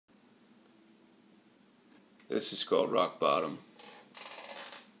This is called Rock Bottom.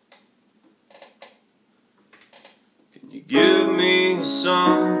 Can you give me a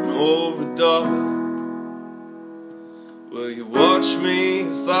son or a daughter? Will you watch me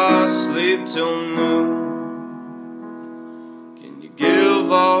if I sleep till noon? Can you give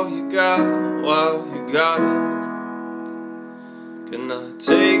all you got while you got it? Can I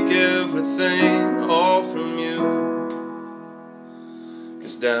take everything all from you?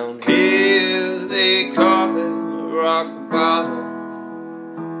 'Cause down here they call it rock bottom,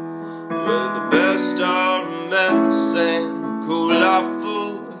 where the best are a mess and the cool are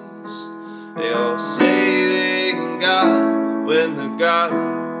fools. They all say they ain't got when they got it.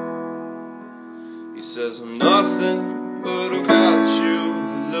 He says I'm nothing, but I got you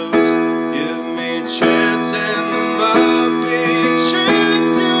to lose. Give me a chance and there might be a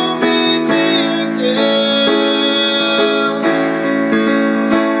chance you'll meet me again.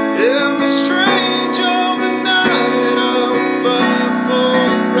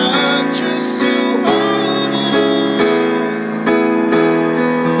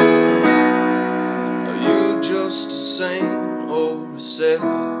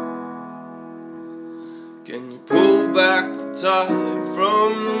 Can you pull back the tide from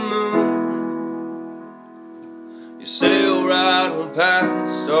the moon? You sail right on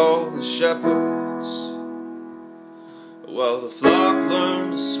past all the shepherds, while the flock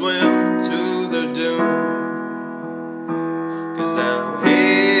learn to swim to the dune. 'Cause down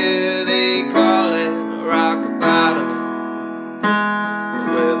here they call it rock bottom,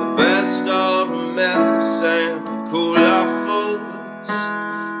 where the best are a mess and the cool are fools.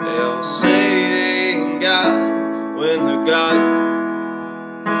 They all say they ain't got when they got it.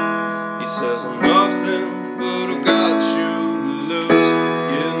 He says I'm nothing, but I've got you to lose.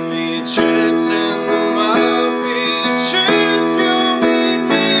 Give me a chance and there might be a chance you'll meet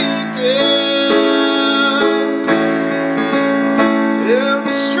me again. In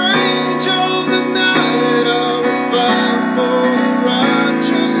the strange of the night I will fight for the right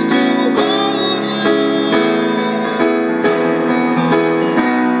just to hold you.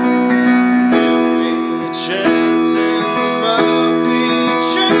 Give me a chance and there might be a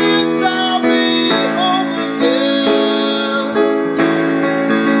chance I'll be home again.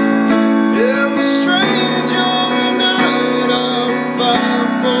 In the strange of the night I will fight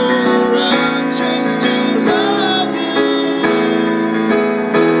for the right just to love you.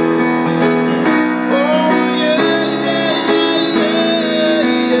 Oh yeah, yeah, yeah, yeah,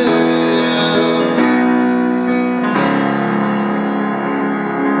 yeah.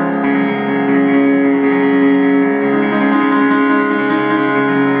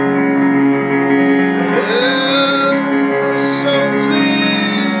 It's so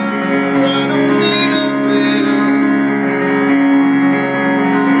clear I don't need a bill.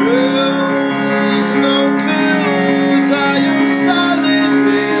 Thrills, no pills, I am solid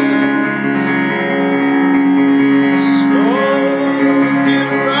here. Smoke, it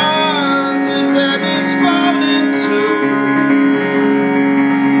rises and it's falling too.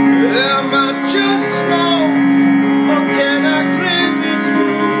 Am I just smoke, or can I clean this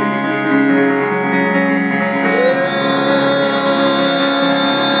room?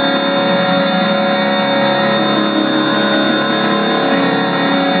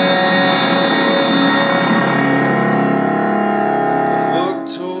 You can look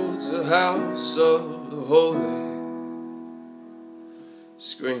towards the house of the holy,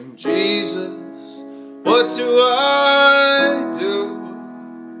 scream, Jesus, what do I do?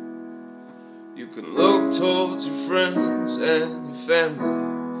 You can look towards your friends and your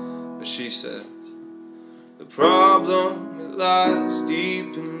family, but she says the problem, it lies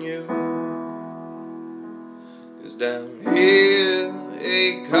deep in you. 'Cause down here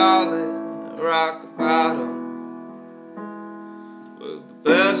they call it rock bottom, where the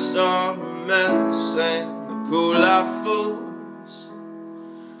best are a mess and the cool are fools.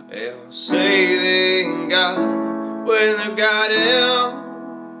 They all say they ain't got when they got him.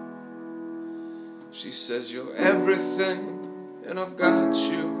 She says you're everything and I've got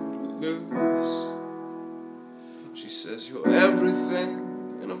you to lose. She says you're everything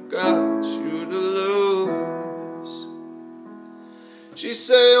and I've got you to lose. She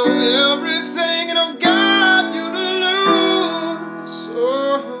says you're everything and I've got you to lose.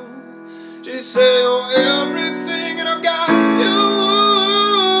 Oh, she says you're everything and I've got